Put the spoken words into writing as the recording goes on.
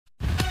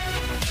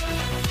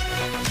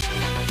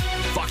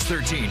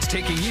13's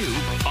taking you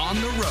on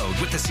the road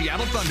with the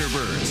Seattle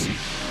Thunderbirds.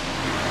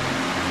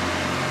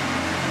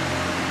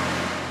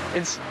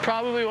 It's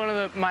probably one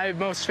of my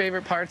most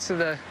favorite parts of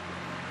the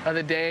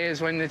day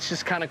is when it's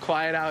just kind of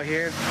quiet out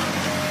here.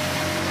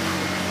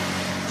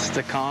 It's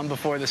the calm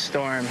before the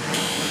storm.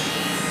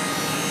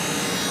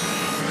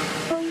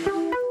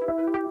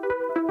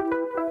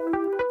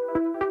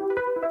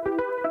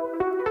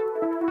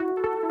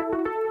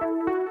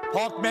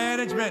 Puck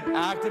management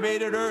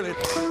activated early.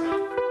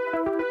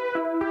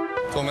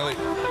 Go, Millie.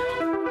 Let's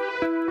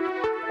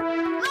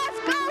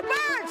go,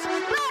 Birds!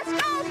 Let's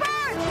go,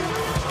 Birds!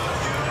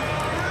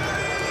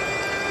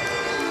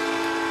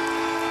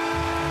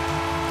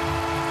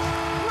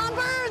 Come on,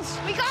 Birds!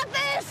 We got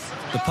this!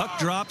 The puck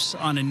drops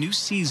on a new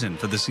season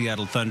for the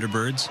Seattle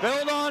Thunderbirds.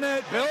 Build on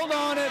it, build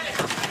on it.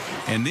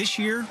 And this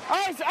year,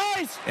 Ice,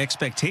 ice!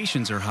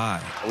 expectations are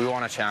high. We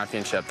want a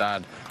championship.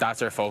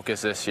 That's our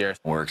focus this year.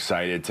 We're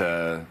excited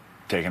to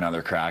take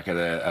another crack at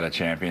a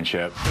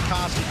championship.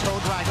 Koski toe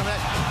drag on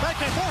that.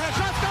 Backhand forehand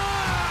shot,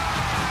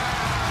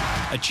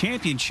 score! A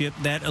championship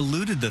that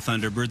eluded the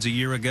Thunderbirds a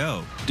year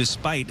ago,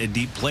 despite a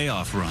deep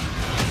playoff run.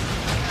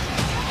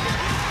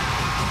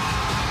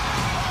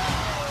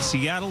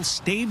 Seattle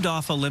staved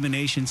off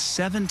elimination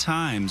 7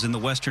 times in the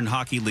Western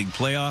Hockey League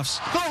playoffs.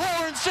 The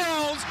horn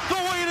sounds. The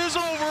wait is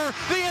over.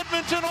 The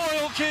Edmonton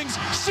Oil Kings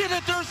sit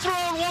at their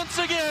throne once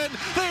again.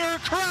 They are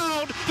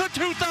crowned the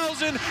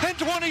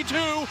 2022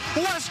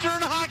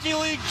 Western Hockey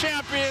League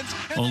champions.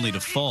 Only to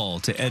fall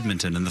to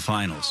Edmonton in the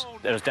finals.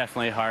 It was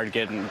definitely hard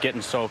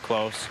getting so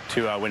close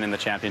to winning the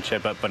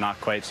championship, but not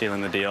quite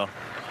sealing the deal.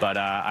 But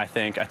I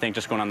think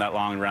just going on that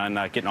long run,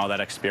 getting all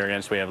that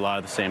experience, we have a lot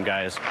of the same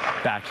guys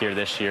back here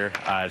this year.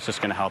 It's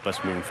just going to help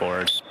us moving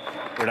forward.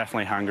 We're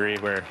definitely hungry.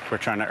 We're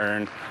trying to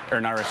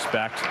earn our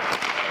respect.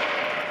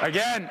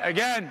 Again.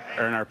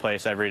 Earn our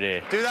place every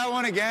day. Do that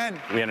one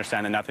again. We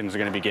understand that nothing's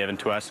going to be given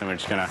to us, and we're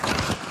just going to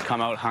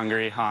come out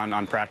hungry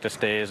on practice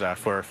days,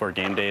 for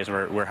game days.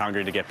 We're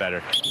hungry to get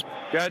better.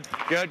 Good.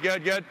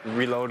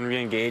 Reload and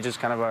re-engage is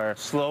kind of our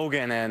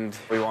slogan, and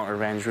we want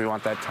revenge. We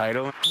want that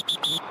title.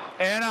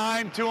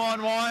 Anaheim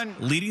 2-on-1.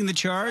 Leading the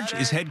charge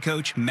is head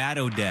coach Matt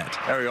Odette.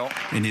 There we go.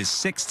 In his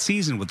 6th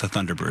season with the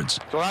Thunderbirds.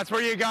 So that's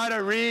where you got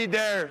to read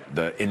there.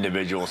 The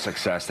individual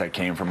success that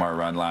came from our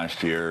run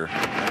last year,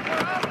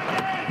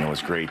 it was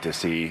great to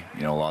see.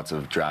 Lots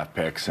of draft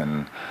picks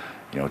and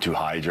 2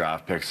 high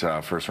draft picks,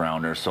 first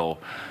rounders. So,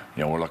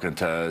 we're looking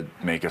to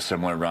make a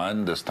similar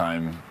run this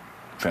time,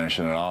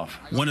 finishing it off.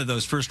 One of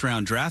those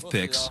first-round draft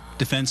picks,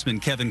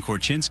 defenseman Kevin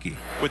Korchinski.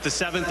 With the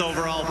 7th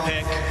overall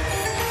pick,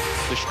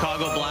 the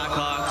Chicago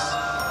Blackhawks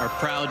are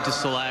proud to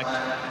select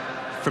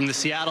from the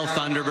Seattle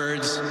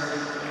Thunderbirds,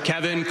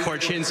 Kevin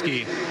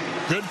Korchinski.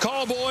 Good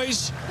call,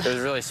 boys. It was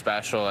really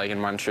special, like in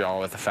Montreal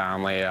with the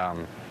family,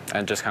 and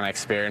just kind of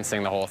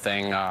experiencing the whole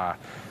thing.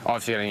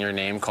 Obviously getting your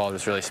name called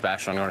was really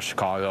special, and going to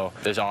Chicago.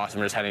 It was awesome.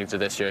 Just heading into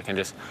this year, I can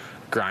just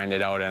grind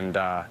it out and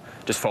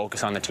just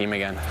focus on the team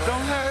again.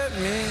 Don't hurt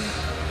me.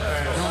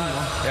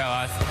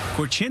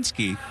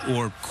 Korchinski,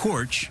 or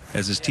Korch,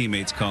 as his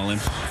teammates call him,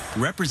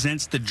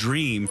 represents the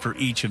dream for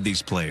each of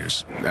these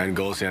players. And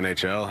goes to the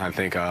NHL. I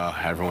think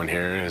everyone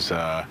here is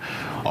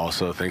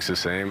also thinks the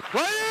same.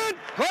 Play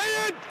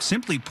it!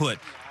 Simply put,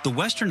 the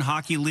Western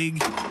Hockey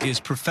League is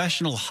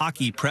professional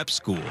hockey prep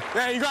school.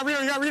 Hey, you got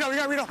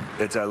Rito.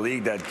 It's a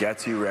league that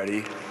gets you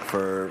ready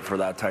for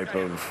that type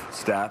of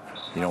step.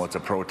 It's a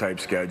pro-type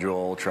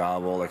schedule,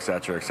 travel,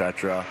 etc.,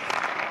 etc.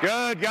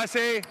 Good,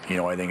 Gussie.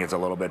 I think it's a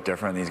little bit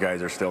different. These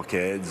guys are still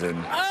kids, and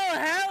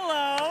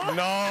Oh, hello!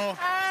 No.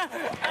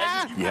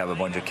 you have a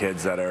bunch of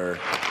kids that are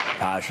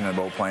passionate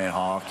about playing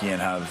hockey and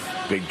have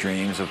big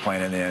dreams of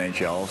playing in the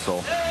NHL. So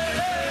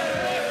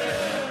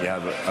you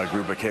have a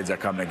group of kids that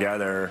come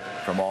together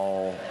from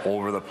all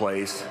over the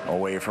place,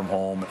 away from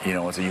home.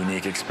 It's a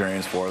unique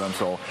experience for them,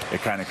 so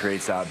it kind of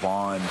creates that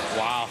bond.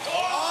 Wow.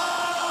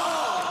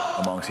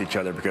 Amongst each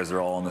other because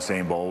they're all in the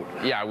same boat.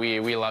 Yeah,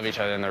 we love each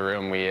other in the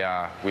room.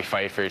 We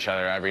fight for each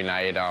other every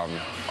night.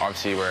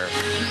 Obviously,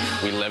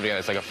 we live together.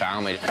 It's like a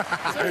family.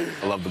 I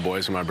love the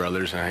boys and my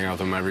brothers. I hang out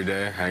with them every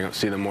day.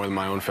 See them more than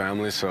my own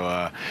family.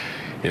 So,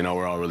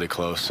 we're all really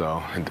close.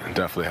 So it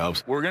definitely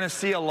helps. We're going to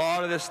see a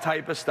lot of this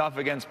type of stuff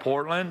against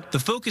Portland. The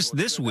focus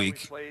this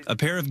week, a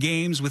pair of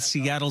games with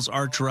Seattle's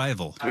arch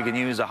rival. We can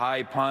use a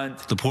high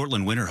punt. The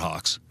Portland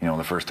Winterhawks.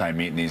 The first time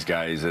meeting these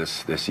guys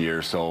this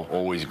year, so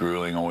always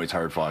grueling, always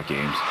hard-fought games.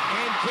 And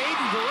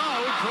Caden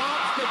Giroux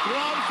drops the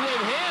gloves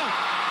with him.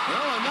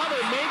 Well,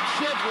 another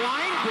makeshift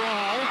line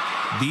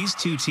brawl. These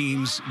two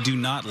teams do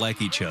not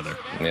like each other.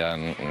 Yeah,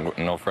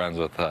 no friends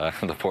with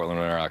the Portland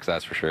Winterhawks,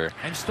 that's for sure.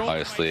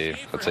 Obviously,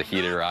 it's a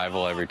heated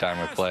rival every time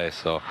we play.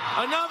 So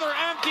another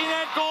empty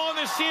net goal in the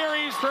the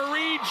series for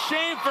Reed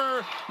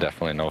Schaefer.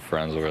 Definitely no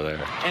friends over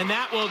there. And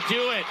that will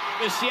do it.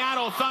 The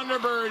Seattle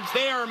Thunderbirds,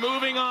 they are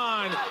moving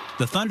on.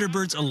 The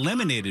Thunderbirds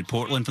eliminated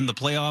Portland from the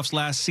playoffs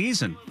last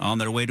season on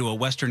their way to a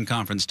Western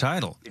Conference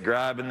title.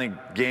 Grabbing the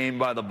game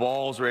by the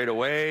balls right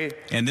away.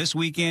 And this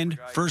weekend,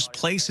 first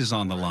place is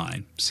on the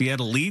line.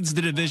 Seattle leads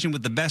the division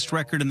with the best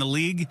record in the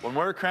league. When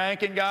we're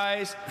cranking,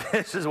 guys,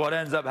 this is what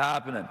ends up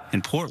happening.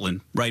 And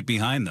Portland right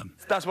behind them.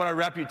 That's what our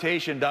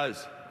reputation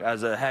does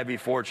as a heavy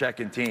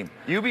forechecking team.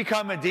 You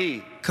become a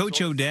D.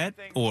 Coach Odette,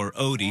 or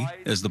Odie,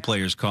 as the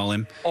players call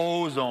him,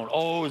 ozone,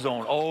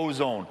 ozone,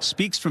 ozone,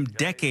 speaks from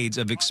decades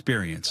of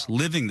experience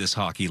living this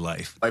hockey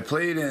life. I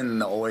played in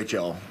the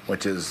OHL,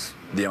 which is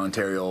the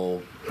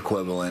Ontario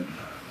equivalent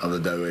of the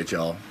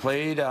WHL.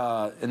 Played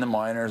in the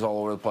minors all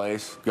over the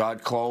place.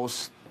 Got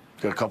close,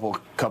 got a couple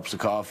cups of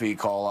coffee,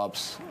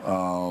 call-ups,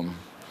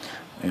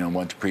 you know,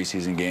 went to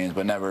preseason games,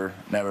 but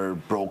never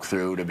broke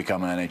through to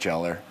become an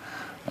NHLer.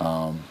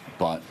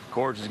 But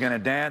Coach is going to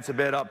dance a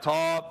bit up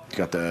top.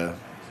 Got to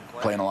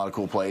play in a lot of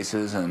cool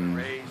places and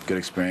good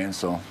experience,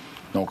 so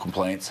no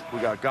complaints. We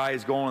got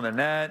guys going to the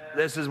net.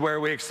 This is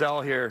where we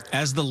excel here.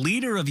 As the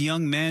leader of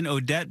young men,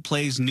 Odette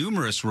plays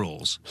numerous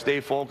roles. Stay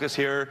focused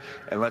here,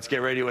 and let's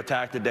get ready to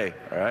attack the day,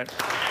 all right?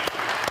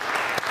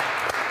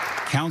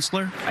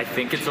 Counselor? I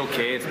think it's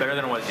okay. It's better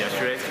than it was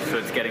yesterday, so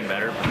it's getting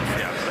better.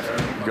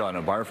 Yeah. You got in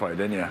a bar fight,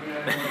 didn't you?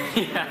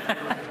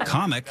 Yeah.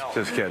 Comic.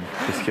 Just kidding.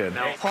 Just kidding.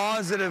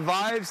 Positive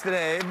vibes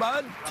today,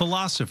 bud.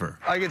 Philosopher.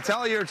 I could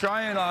tell you were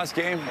trying last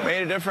game.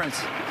 Made a difference,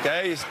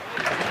 okay?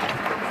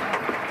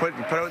 Put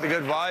out the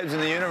good vibes in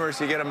the universe,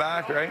 you get them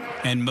back, right?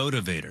 And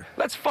motivator.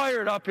 Let's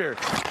fire it up here.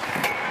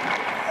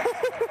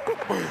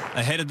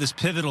 Ahead of this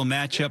pivotal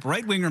matchup,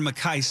 right winger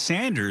Mackay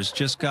Sanders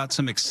just got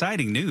some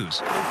exciting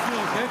news.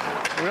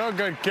 Real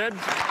good, kid.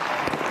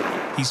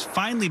 He's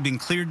finally been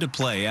cleared to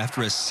play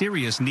after a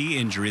serious knee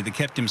injury that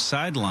kept him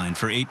sidelined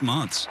for 8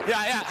 months.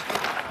 Yeah.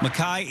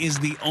 Mackay is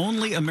the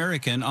only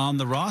American on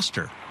the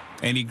roster,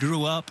 and he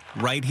grew up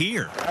right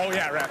here. Oh,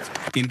 yeah, right.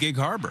 In Gig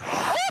Harbor.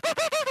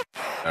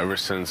 Ever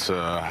since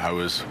I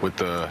was with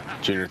the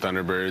Junior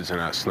Thunderbirds and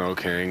at Snow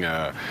King,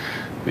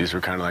 these were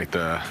kind of like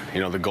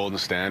the golden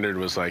standard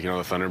was like, the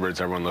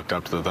Thunderbirds, everyone looked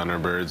up to the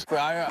Thunderbirds.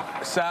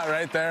 I sat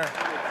right there,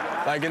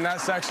 like in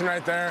that section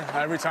right there,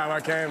 every time I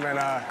came, and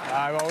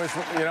I've always,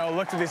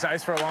 looked at these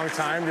ice for a long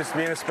time, just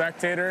being a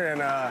spectator,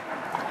 and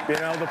being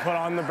able to put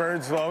on the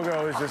Birds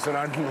logo is just an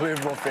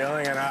unbelievable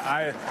feeling, and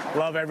I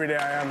love every day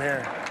I am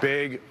here.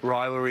 Big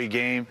rivalry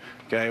game.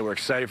 Okay, we're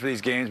excited for these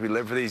games. We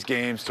live for these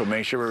games, so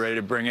make sure we're ready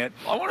to bring it.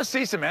 I want to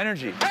see some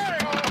energy. Take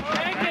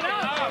it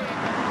up.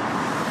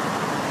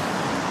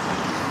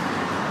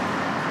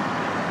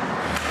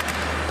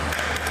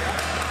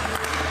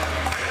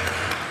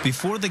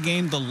 Before the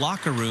game, the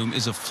locker room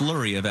is a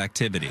flurry of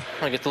activity.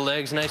 I get the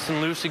legs nice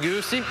and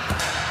loosey-goosey.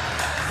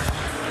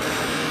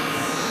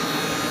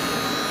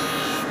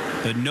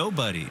 But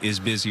nobody is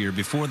busier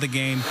before the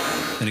game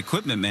than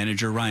equipment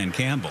manager Ryan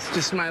Campbell. It's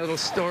just my little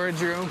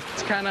storage room.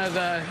 It's kind of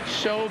the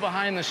show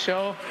behind the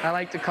show, I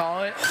like to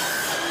call it.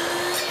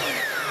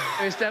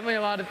 There's definitely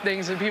a lot of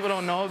things that people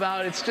don't know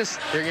about. It's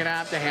just you're going to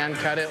have to hand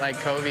cut it like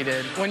Kobe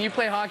did. When you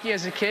play hockey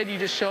as a kid, you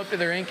just show up to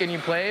the rink and you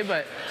play.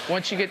 But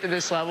once you get to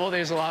this level,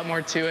 there's a lot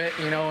more to it,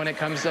 when it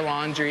comes to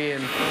laundry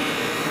and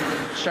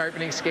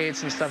sharpening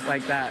skates and stuff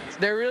like that.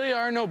 There really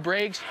are no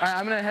breaks. All right,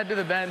 I'm going to head to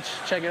the bench.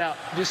 Check it out.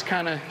 Just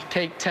kind of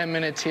take 10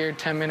 minutes here,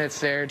 10 minutes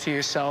there to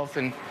yourself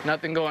and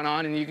nothing going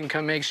on, and you can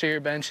come make sure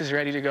your bench is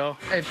ready to go.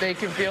 If they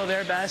can feel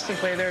their best and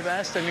play their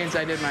best, that means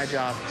I did my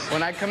job.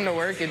 When I come to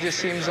work, it just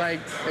seems like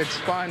it's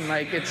fun,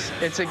 like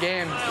it's a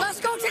game. Let's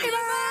go, Thunderbirds!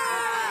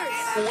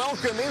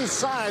 Welcome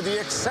inside the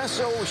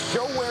Accesso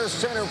Showwear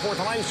Center for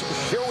tonight's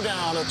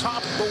showdown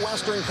atop the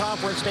Western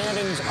Conference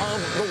standings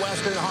of the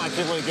Western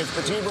Hockey League. It's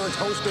the T-Birds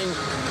hosting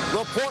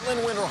the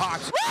Portland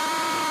Winterhawks.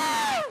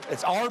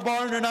 It's our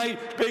barn tonight.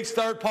 Big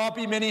start,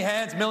 Poppy, mini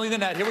hands, Millie the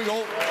net. Here we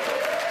go.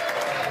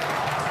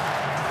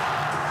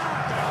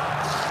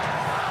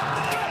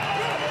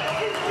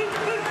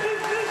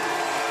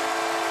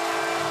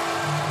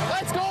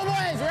 Let's go,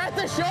 boys. We're at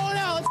the show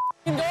now. Let's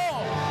go.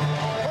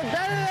 We're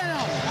better than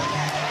them.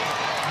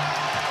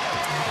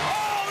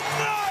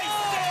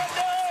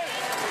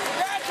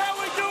 That's how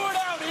we do it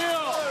out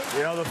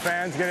here. The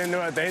fans get into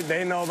it.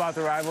 They know about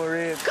the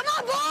rivalry. Come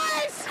on,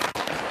 boys!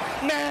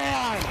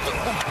 Man!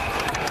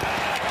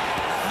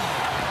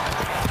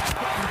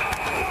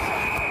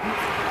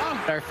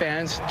 Our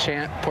fans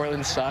chant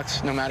Portland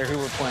sucks no matter who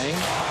we're playing.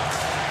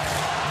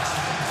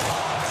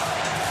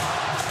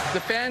 The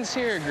fans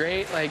here are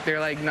great. They're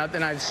like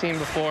nothing I've seen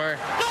before.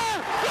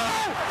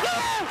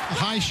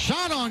 High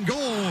shot on goal.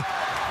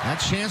 That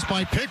chance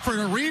by Pickford,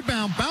 a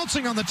rebound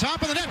bouncing on the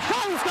top of the net.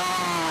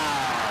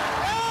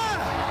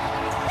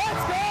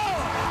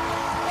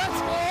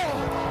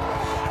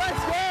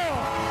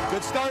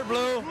 Good start,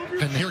 Blue.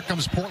 And here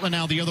comes Portland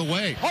now the other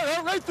way.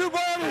 Right through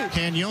body.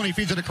 Cagnoni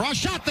feeds it across.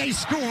 Shot, they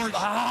scored.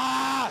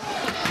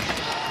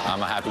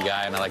 I'm a happy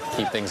guy, and I like to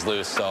keep things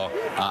loose, so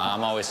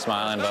I'm always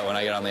smiling, but when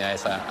I get on the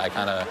ice, I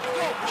kind of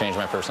change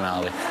my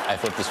personality. I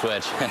flip the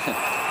switch.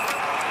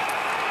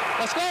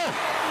 Let's go!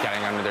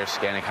 Getting under their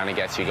skin, it kind of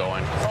gets you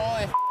going.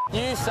 Holy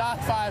you suck,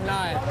 5'9".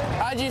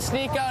 How'd you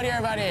sneak out here,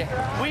 buddy?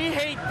 We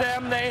hate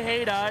them, they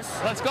hate us.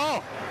 Let's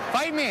go.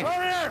 Fight me.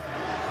 Over here.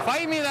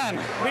 Fight me then.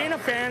 Being a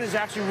fan is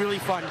actually really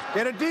fun.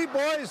 Get it deep,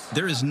 boys.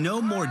 There is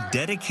no more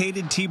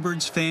dedicated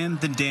T-Birds fan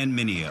than Dan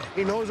Mineo.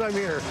 He knows I'm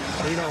here.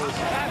 He knows.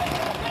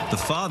 The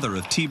father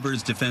of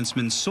T-Birds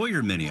defenseman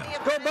Sawyer Mineo.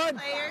 Go,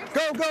 bud.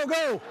 Go, go,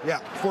 go. Yeah,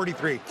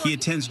 43. He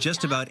attends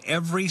just about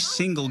every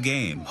single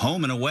game,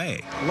 home and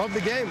away. Love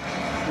the game.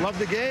 Love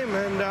the game,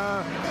 and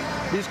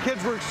these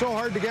kids work so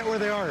hard to get where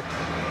they are.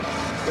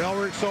 They all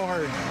work so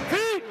hard.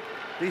 Feet!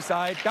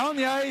 B-side, down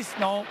the ice.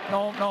 No,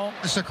 no, no.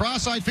 It's a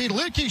cross-side feed.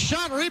 Linky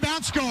shot,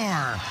 rebound,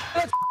 score.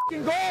 Let's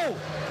f***ing go.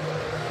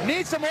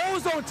 Need some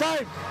ozone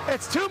time.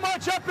 It's too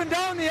much up and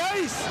down the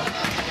ice.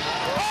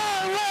 Oh,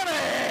 I love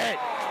it!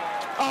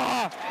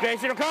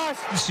 Face it across.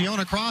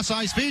 Siona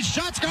cross-ice feed,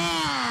 shot, score!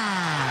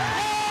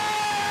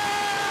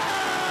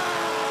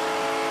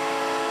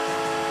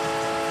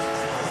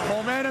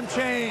 Momentum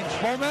change.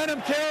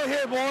 Momentum kill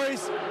here,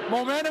 boys.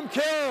 Momentum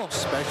kill.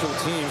 Special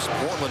teams,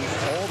 Portland,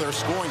 all their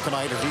scoring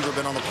tonight has either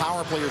been on the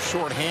power play or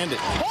shorthanded.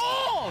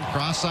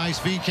 Cross-ice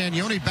feed,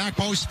 Cagnoni, back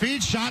post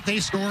feed, shot, they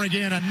score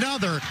again.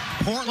 Another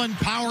Portland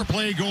power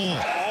play goal.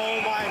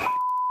 Oh, my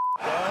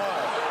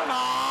God. Come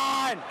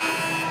on.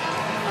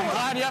 I'm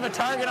glad you have a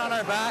target on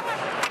our back.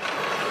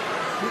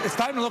 It's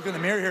time to look in the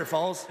mirror here,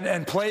 fellas,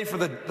 and play for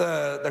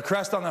the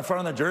crest on the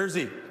front of the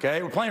jersey,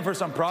 okay? We're playing for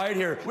some pride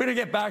here. We're going to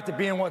get back to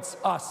being what's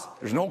us.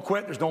 There's no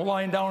quit. There's no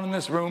lying down in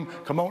this room.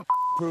 Come on,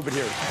 prove it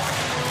here.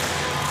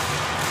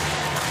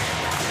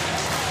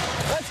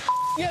 Let's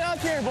get up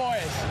here,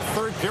 boys.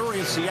 Third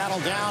period, Seattle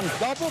down.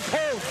 Double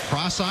post.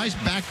 Cross-ice,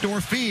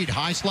 backdoor feed,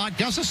 high slot,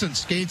 Gustafson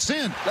skates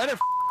in. Let it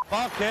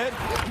off, kid.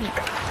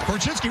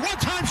 Korchinski,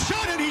 one-time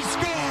shot, and he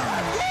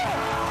scores!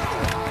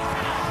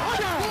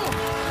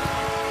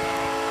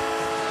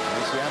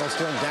 Seattle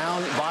still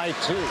down by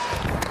 2.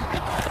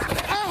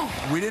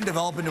 We didn't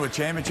develop into a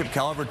championship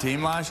caliber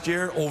team last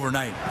year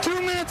overnight. 2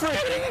 minutes for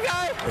hitting a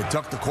guy. It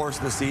took the course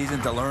of the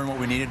season to learn what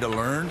we needed to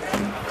learn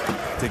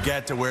to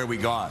get to where we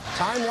got.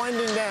 Time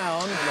winding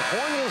down, and the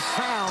horn is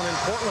sound, and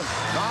Portland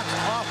knocks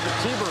off the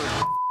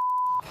T-Birds.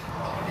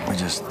 We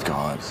just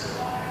got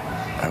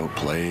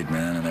outplayed,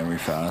 man, in every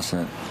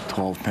facet.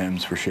 12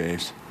 PIMs for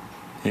Shaves.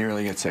 You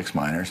really get 6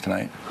 minors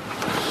tonight.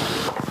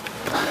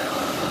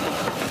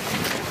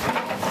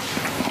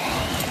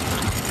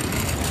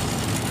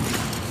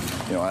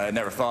 You know, I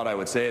never thought I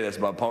would say this,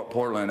 but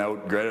Portland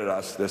outgritted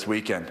us this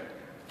weekend.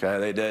 Okay,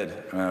 they did.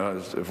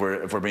 If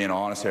we're being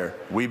honest here,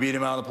 we beat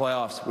them out of the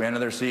playoffs. We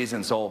ended their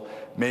season, so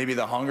maybe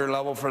the hunger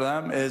level for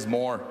them is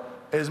more.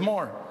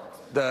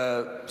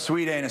 The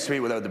sweet ain't as sweet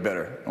without the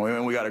bitter.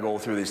 And we got to go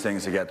through these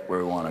things to get where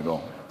we want to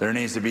go. There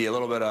needs to be a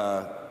little bit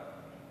of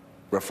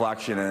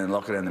reflection and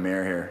looking in the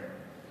mirror here.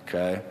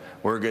 Okay,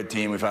 we're a good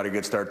team. We've had a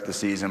good start to the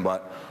season,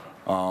 but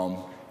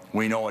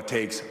we know it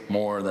takes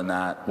more than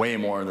that, way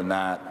more than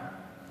that,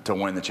 to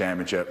win the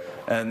championship.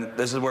 And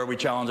this is where we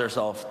challenge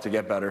ourselves to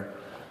get better.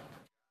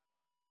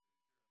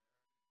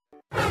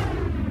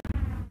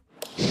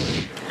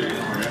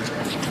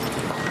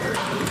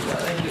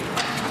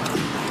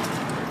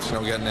 You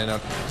know, getting in at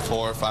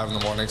 4 or 5 in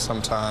the morning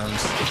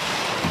sometimes.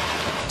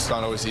 It's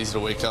not always easy to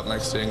wake up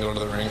next day and go to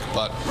the rink,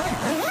 but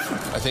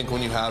I think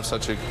when you have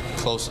such a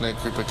close-knit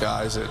group of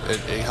guys,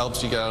 it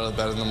helps you get out of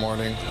bed in the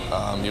morning.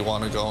 You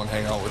want to go and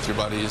hang out with your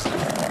buddies.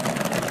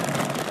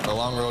 The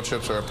long road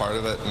trips are a part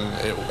of it,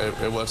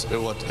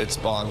 and it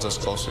bonds us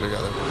closer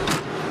together.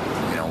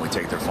 You know, we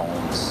take their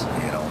phones,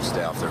 you know,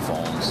 stay off their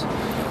phones,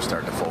 you know,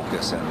 start to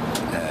focus and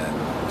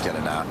get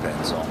a nap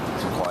in. So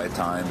some quiet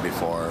time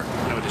before.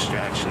 No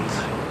distractions.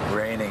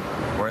 Raining.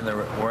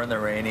 We're in the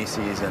rainy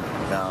season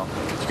now.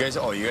 You guys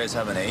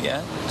haven't ate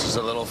yet? Just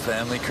a little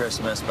family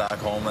Christmas back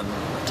home in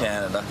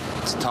Canada.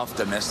 It's tough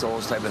to miss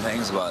those type of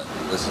things, but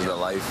this is the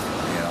life,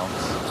 you know.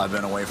 I've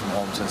been away from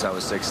home since I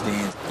was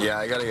 16. Yeah,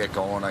 I gotta get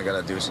going. I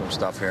gotta do some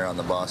stuff here on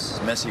the bus.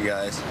 Miss you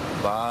guys.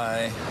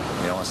 Bye.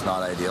 You know, it's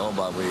not ideal,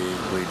 but we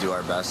do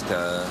our best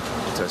to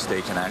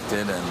stay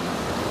connected and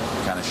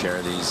kind of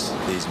share these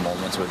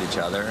moments with each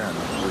other. And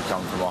we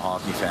come from a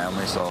hockey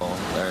family, so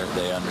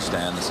they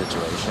understand the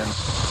situation.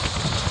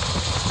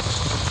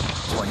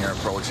 When you're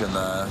approaching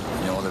the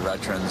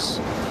Veterans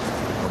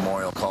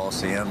Memorial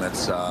Coliseum,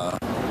 it's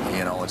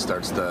it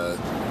starts to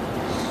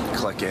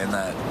click in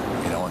that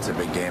it's a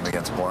big game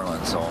against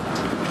Portland. So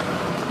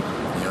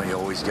you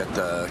always get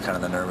the kind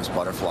of the nervous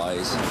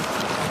butterflies.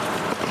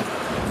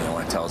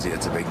 When it tells you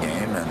it's a big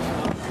game, and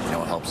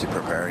it helps you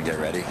prepare and get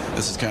ready.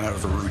 This is kind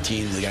of a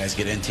routine the guys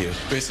get into.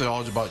 Basically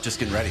all about just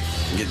getting ready,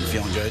 and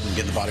feeling good, and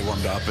getting the body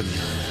warmed up, and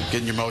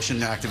getting your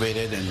motion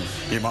activated, and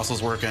your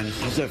muscles working.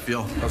 How's that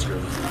feel? That's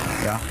good.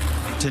 Yeah.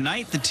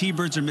 Tonight, the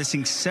T-Birds are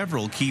missing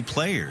several key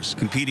players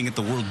competing at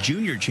the World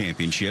Junior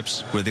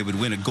Championships, where they would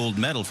win a gold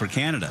medal for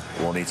Canada.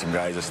 We'll need some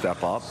guys to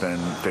step up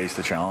and face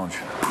the challenge.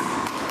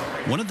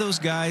 One of those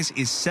guys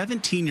is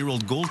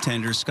 17-year-old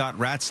goaltender Scott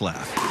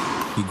Ratzlaff,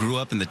 who grew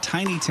up in the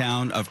tiny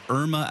town of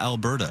Irma,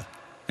 Alberta.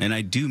 And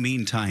I do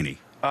mean tiny.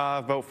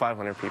 About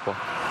 500 people.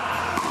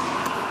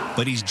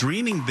 But he's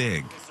dreaming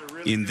big.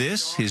 In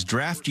this, his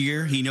draft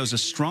year, he knows a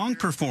strong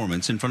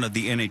performance in front of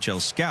the NHL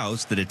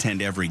scouts that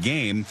attend every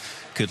game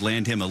could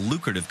land him a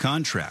lucrative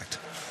contract.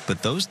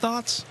 But those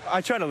thoughts?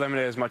 I try to limit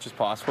it as much as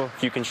possible.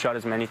 If you can shut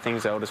as many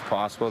things out as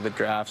possible, the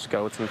draft,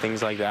 scouts, and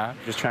things like that,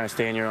 just trying to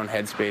stay in your own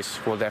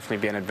headspace will definitely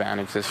be an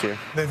advantage this year.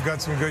 They've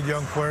got some good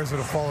young players that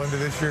will fall into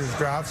this year's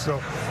draft,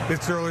 so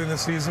it's early in the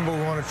season, but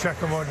we want to check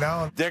them out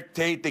now.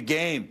 Dictate the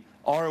game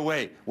our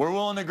way. We're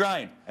willing to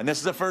grind, and this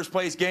is a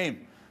first-place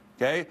game,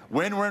 okay?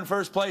 Win, we're in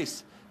first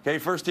place, okay?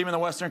 First team in the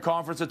Western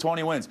Conference with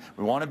 20 wins.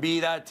 We want to be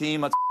that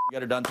team. Let's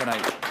get it done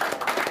tonight.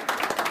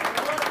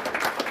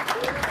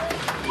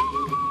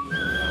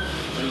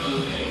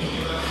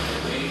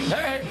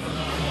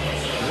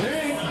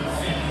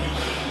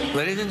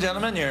 Ladies and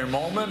gentlemen, your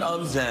moment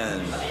of zen.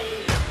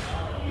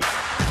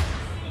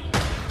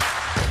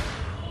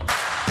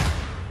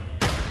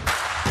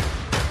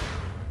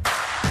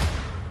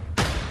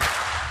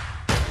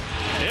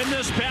 In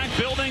this packed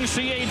building,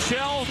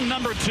 CHL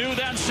number 2,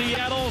 that's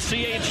Seattle.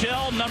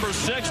 CHL number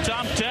 6,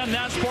 top 10,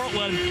 that's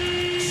Portland.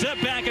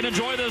 Sit back and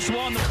enjoy this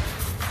one.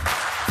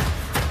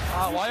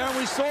 Why aren't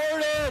we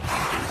sorted?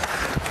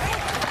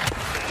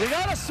 You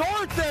got to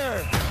sort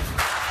there.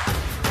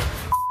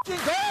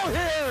 Go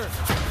here.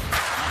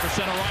 The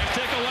center right,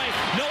 take away,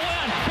 no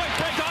end, quick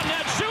break on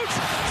net, shoots,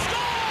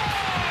 score!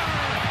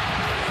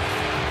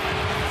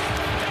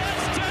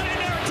 It's teddy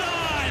bear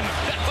time!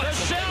 The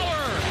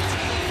shower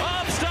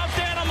of stuffed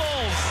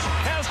animals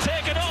has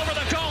taken over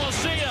the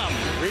Coliseum.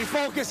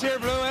 Refocus here,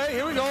 Blue, eh?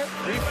 Here we go.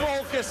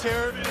 Refocus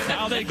here.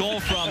 Now they go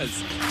from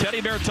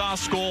teddy bear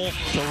toss goal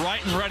to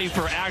right and ready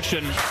for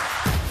action.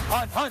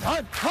 Hunt.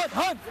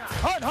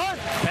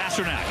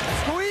 Pasternak.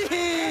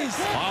 Squeeze.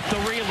 Off the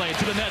relay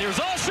to the net. Here's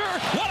Usher.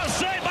 What a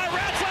save by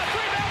Ratzlaff.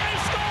 Rebound, they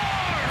score!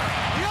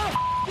 You gotta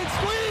f***ing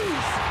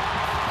squeeze.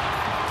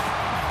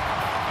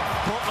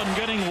 Portland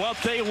getting what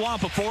they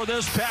want before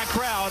this packed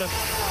crowd. A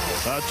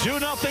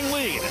 2-0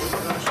 lead. All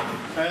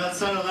right, let's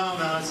settle down,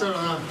 man. Let's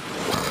settle down.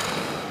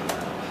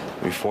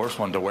 We forced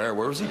one to where?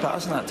 Where was he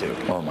passing that to?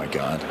 Oh, my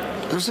God.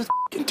 There's a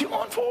f***ing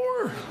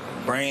 2-on-4.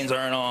 Brains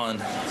aren't on.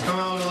 Let's come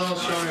out a little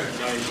stronger.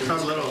 Come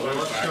a little.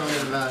 Let's come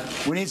into that.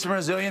 We need some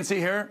resiliency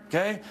here,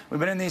 okay? We've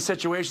been in these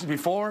situations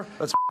before.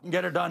 Let's f***ing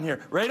get her done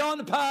here. Right on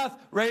the path,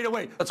 right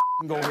away. Let's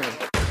f***ing go here.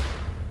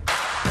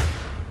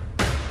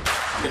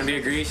 It's gonna be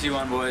a greasy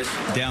one, boys.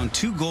 Down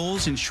 2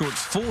 goals and short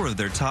 4 of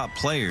their top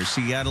players,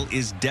 Seattle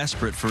is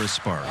desperate for a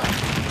spark.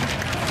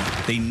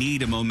 They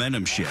need a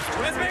momentum shift.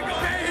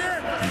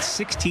 And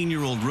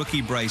 16-year-old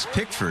rookie Bryce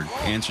Pickford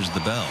answers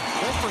the bell.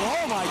 Pickford,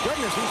 oh my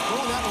goodness, he's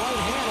throwing that right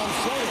hand on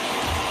Sotis.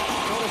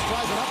 Sotis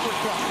tries an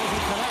uppercut,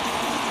 doesn't connect.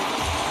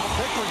 Now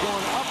Pickford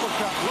going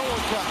uppercut, lower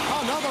cut,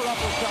 another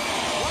uppercut.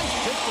 Bryce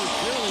Pickford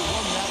clearly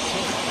won that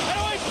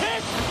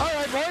tip. All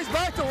right, boys,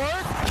 back to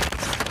work.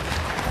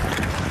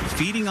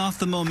 Feeding off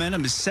the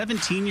momentum is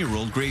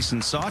 17-year-old Grayson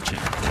Sachin.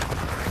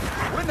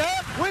 Win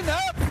that.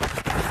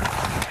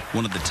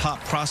 One of the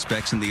top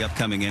prospects in the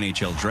upcoming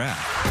NHL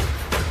draft.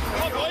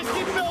 Come on, boys,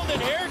 keep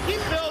building here.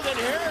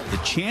 The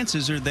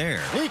chances are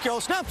there. Nico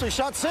snaps a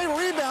shot, save a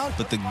rebound.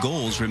 But the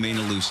goals remain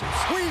elusive.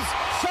 Squeeze,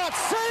 shot,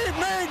 save,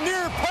 made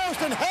near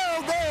post and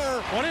held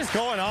there. What is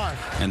going on?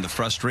 And the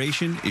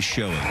frustration is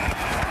showing.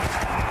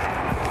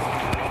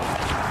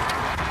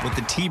 What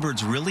the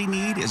T-Birds really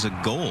need is a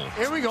goal.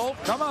 Here we go.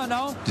 Come on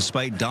now.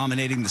 Despite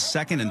dominating the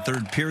second and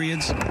third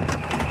periods,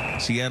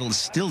 Seattle is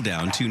still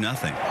down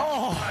 2-0.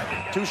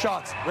 Oh, 2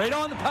 shots. Right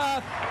on the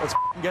path. Let's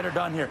get her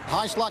done here.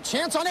 High slot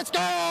chance on it.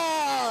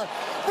 Score!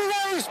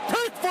 Bryce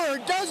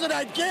Pickford does it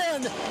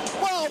again.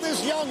 Wow,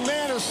 this young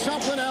man is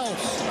something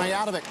else.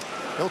 Out of it.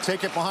 He'll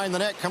take it behind the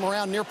net, come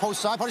around near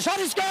post side, put a shot,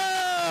 he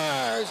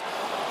scores!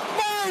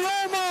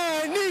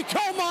 Nico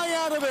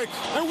Majanovic,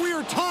 and we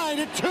are tied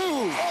at 2.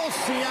 All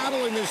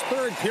Seattle in this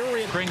third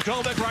period.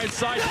 Krinkovic right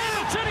side.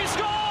 And he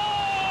scores!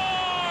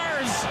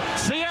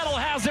 Seattle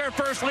has their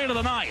first lead of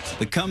the night.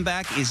 The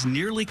comeback is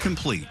nearly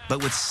complete,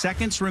 but with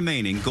seconds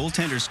remaining,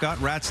 goaltender Scott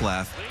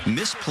Ratzlaff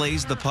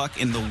misplays the puck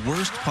in the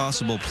worst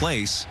possible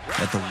place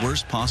at the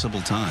worst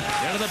possible time.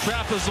 Into the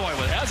trapezoid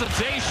with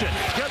hesitation.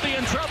 Could be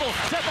in trouble.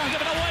 Stephon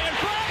giving away in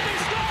front. They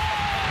score!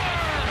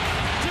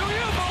 Do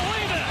you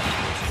believe it?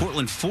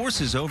 Portland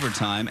forces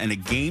overtime and a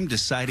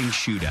game-deciding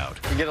shootout.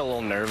 You get a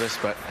little nervous,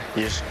 but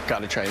you just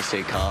got to try and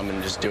stay calm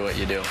and just do what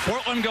you do.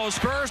 Portland goes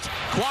first.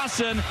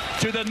 Clausen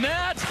to the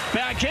net.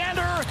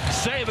 Backhander.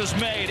 Save is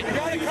made. You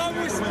got to come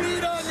with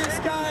speed on this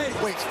guy.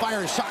 Waits,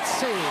 fire, shot,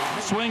 save.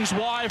 Swings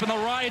wide from the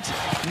right.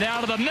 Now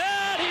to the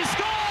net. He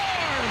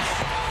scores!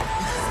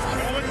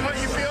 What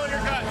you feel in your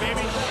gut,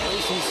 baby?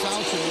 Grayson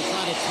Sachin will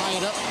try to tie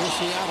it up for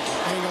Seattle.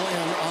 Angle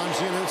in on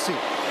Giannuzzi.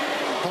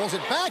 Pulls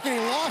it back, and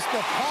he lost the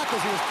puck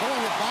as he was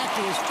pulling it back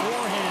to his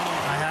forehand.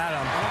 I had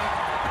him.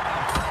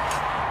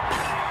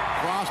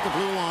 Across the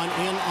blue line,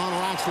 in on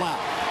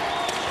Ratzlaff.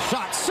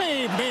 shot.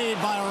 Save made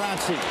by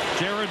Ratzi.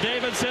 Jared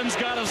Davidson's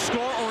got to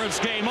score or it's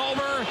game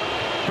over.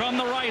 From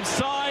the right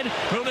side,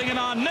 moving it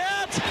on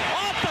net.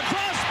 Off the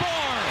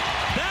crossbar.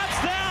 That's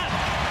that.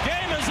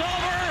 Game is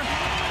over.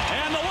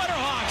 And the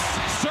Winterhawks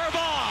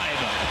survive.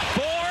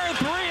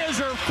 4-3 is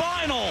their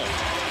final.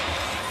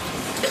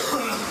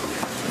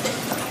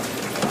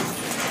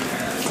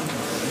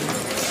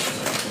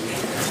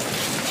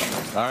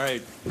 All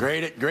right,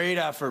 great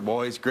effort,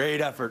 boys,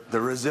 great effort. The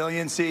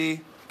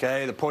resiliency,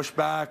 okay, the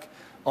pushback,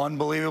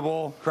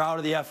 unbelievable. Proud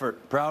of the effort,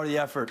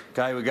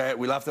 okay?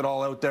 We left it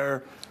all out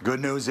there. Good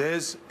news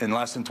is, in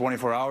less than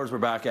 24 hours, we're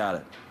back at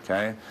it,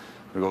 okay?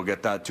 We go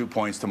get that 2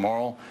 points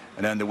tomorrow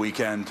and end the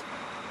weekend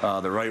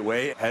the right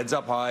way. Heads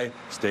up high,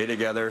 stay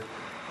together.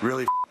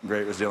 Really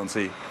great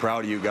resiliency.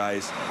 Proud of you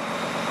guys.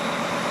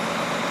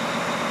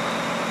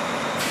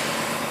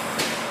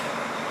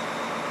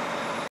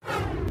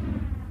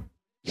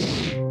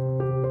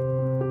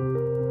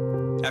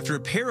 After a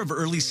pair of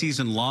early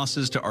season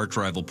losses to arch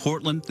rival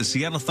Portland, the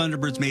Seattle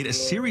Thunderbirds made a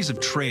series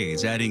of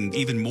trades, adding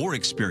even more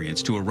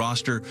experience to a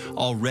roster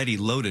already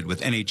loaded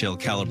with NHL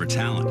caliber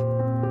talent.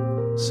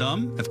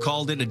 Some have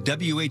called it a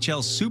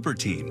WHL super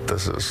team.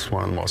 This is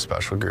one of the most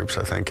special groups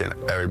I think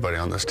everybody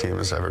on this team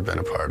has ever been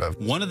a part of.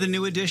 One of the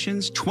new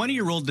additions,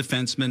 20-year-old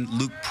defenseman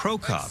Luke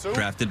Prokop,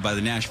 drafted by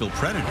the Nashville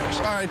Predators.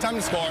 All right, time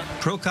to score.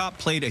 Prokop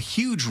played a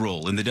huge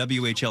role in the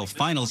WHL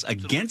finals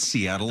against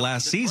Seattle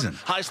last season.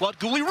 High slot,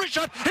 goalie, reach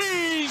shot,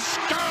 he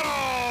scores!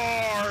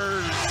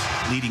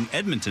 Leading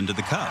Edmonton to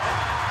the Cup.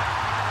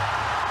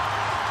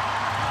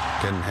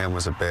 Getting him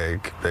was a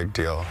big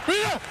deal.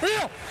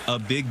 A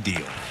big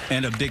deal,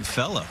 and a big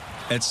fella.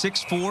 At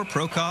 6'4",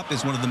 Prokop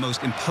is one of the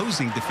most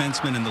imposing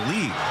defensemen in the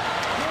league.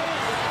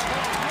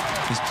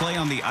 His play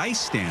on the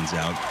ice stands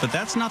out, but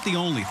that's not the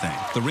only thing.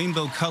 The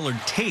rainbow-colored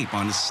tape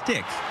on his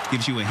stick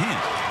gives you a hint.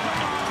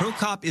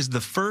 Prokop is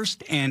the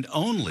first and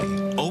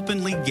only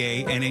openly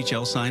gay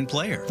NHL-signed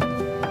player.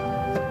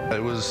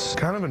 It was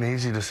kind of an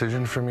easy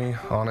decision for me,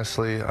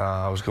 honestly.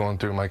 I was going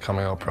through my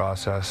coming out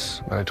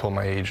process, and I told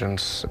my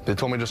agents. They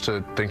told me just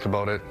to think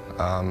about it.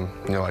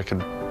 You know, I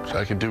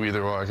could do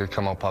either or. I could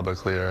come out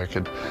publicly, or I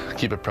could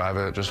keep it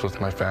private, just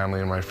with my family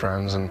and my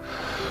friends. And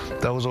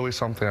that was always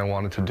something I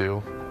wanted to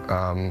do.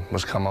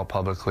 Was come out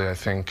publicly. I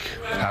think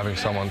having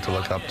someone to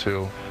look up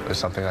to is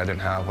something I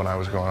didn't have when I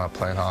was growing up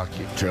playing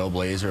hockey.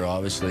 Trailblazer,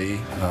 obviously,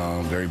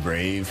 very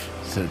brave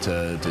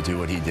to do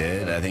what he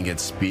did. I think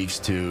it speaks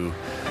to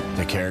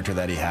the character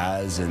that he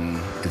has, and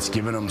it's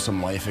given him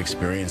some life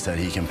experience that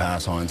he can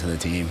pass on to the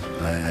team.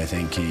 I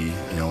think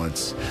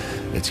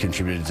it's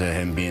contributed to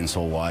him being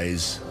so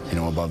wise,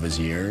 above his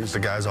years. The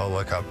guys all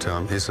look up to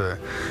him. He's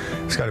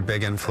got a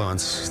big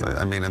influence,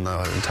 I mean, in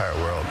the entire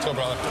world. So,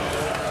 brother.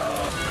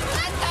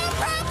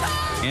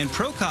 And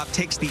Prokop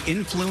takes the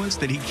influence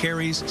that he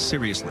carries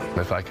seriously.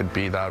 If I could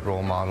be that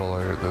role model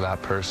or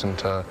that person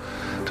to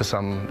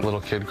some little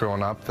kid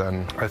growing up,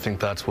 then I think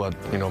that's what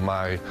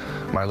my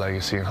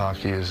legacy in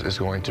hockey is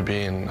going to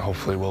be, and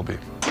hopefully will be.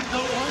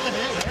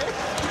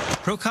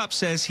 Prokop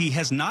says he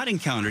has not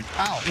encountered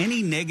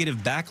any negative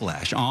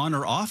backlash on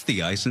or off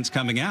the ice since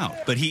coming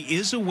out, but he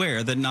is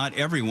aware that not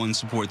everyone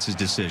supports his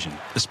decision,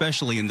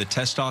 especially in the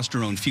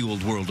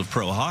testosterone-fueled world of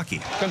pro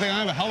hockey. Good thing I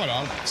have a helmet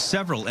on.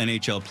 Several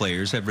NHL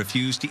players have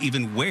refused to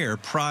even wear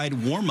Pride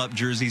warm-up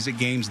jerseys at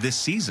games this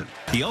season.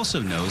 He also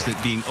knows that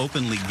being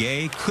openly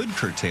gay could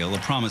curtail a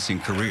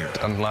promising career.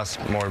 Unless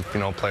more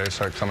players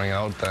start coming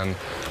out, then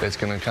it's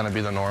going to kind of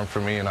be the norm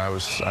for me, and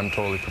I'm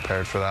totally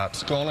prepared for that.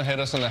 Skolna hit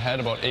us in the head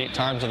about 8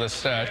 times with this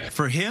set.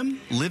 For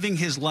him, living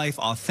his life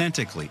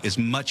authentically is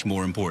much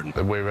more important.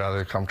 I'd way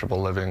rather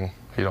comfortable living,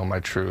 my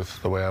truth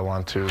the way I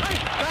want to. That's it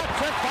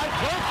by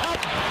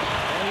Prokop.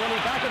 And when he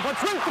back up for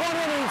truth, one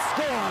in, he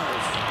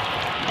scores.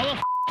 How the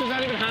f does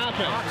that even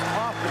happen?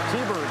 Off the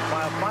T-Birds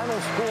by a final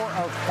score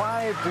of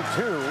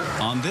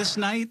 5-2. On this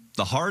night,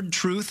 the hard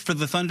truth for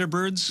the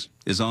Thunderbirds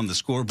is on the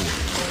scoreboard.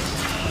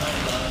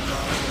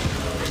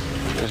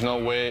 There's no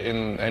way,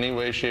 in any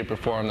way, shape, or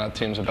form, that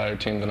team's a better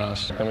team than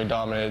us. And we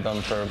dominated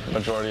them for the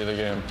majority of the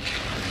game.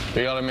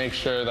 We got to make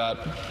sure that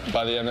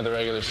by the end of the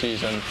regular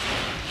season,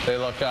 they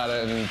look at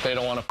it and they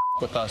don't want to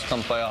f with us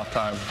come playoff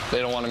time. They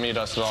don't want to meet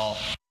us at all.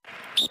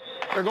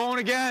 They're going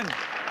again.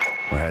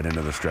 We're heading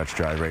into the stretch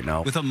drive right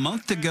now. With a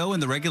month to go in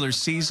the regular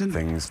season,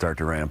 things start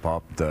to ramp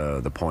up.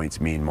 The points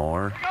mean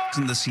more.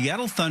 And the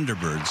Seattle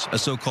Thunderbirds, a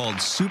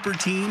so-called super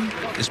team,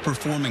 is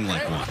performing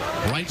like one.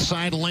 Right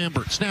side,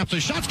 Lambert snaps a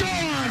shot, score!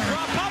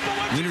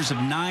 Winners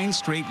of 9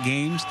 straight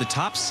games, the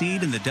top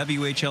seed in the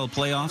WHL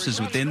playoffs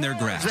is within their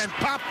grasp. Then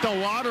pop the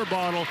water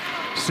bottle,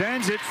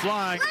 sends it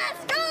flying.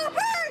 Let's go,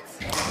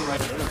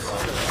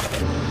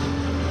 Birds!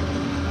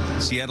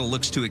 Seattle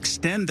looks to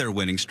extend their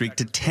winning streak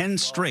to 10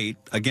 straight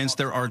against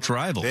their arch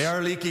rivals. They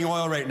are leaking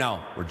oil right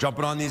now. We're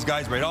jumping on these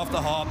guys right off the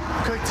hop.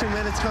 Quick 2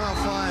 minutes, come out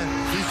flying.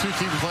 These two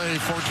teams play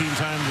 14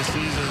 times this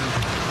season.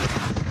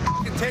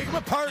 Take them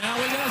apart. Now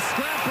we got a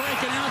scrap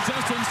breaking out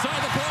just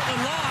inside the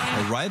Portland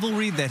line. A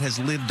rivalry that has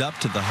lived up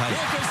to the hype.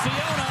 Lucas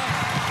Siona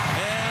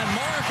and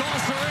Mark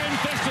Olser in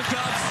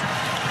fisticuffs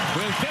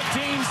with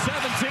 15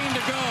 17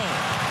 to go.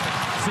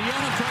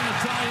 Seattle trying to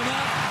tie him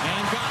up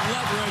and got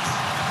leverage.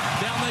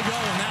 Down they go,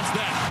 and that's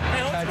that.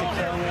 Hey, let's go.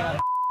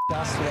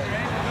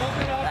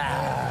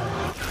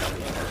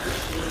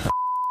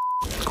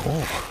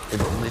 Cool.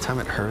 The only time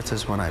it hurts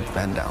is when I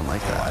bend down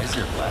like that. Why is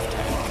your left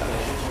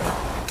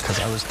hand? Because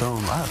I was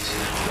throwing lefts.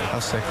 How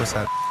sick was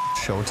that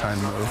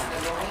Showtime move?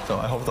 So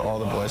I hope that all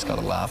the boys got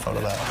a laugh out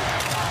of that.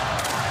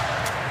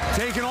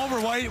 Taking over,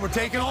 White. We're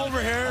taking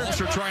over here.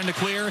 They're trying to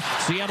clear.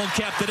 Seattle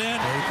kept it in.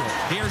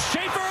 Here's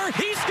Schaefer.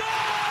 He scores!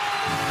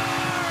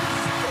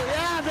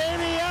 Yeah,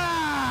 baby,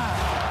 yeah!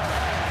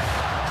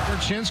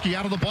 Berchinski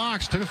out of the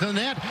box to the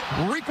net.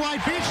 Reek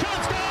wide feed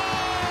shot,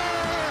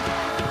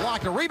 score!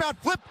 Block a rebound,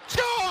 flip,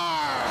 score!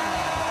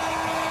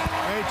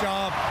 Great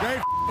job.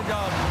 Great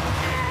job.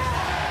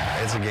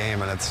 It's a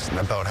game, and it's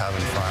about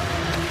having fun.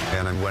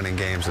 And winning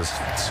games is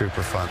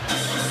super fun.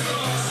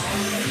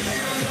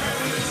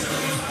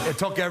 It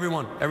took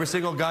everyone. Every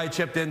single guy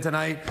chipped in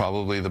tonight.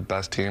 Probably the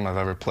best team I've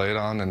ever played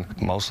on, and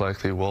most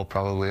likely will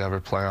probably ever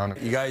play on.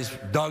 You guys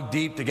dug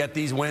deep to get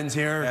these wins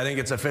here. I think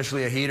it's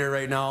officially a heater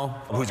right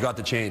now. Who's got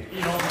the chain?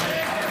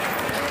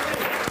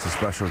 It's a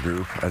special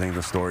group. I think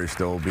the story's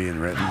still being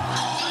written.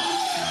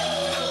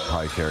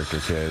 High character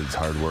kids,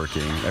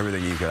 hardworking,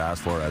 everything you could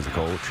ask for as a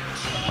coach.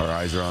 Our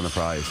eyes are on the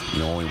prize. You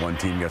know, only one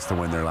team gets to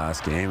win their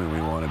last game, and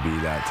we want to be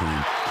that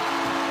team.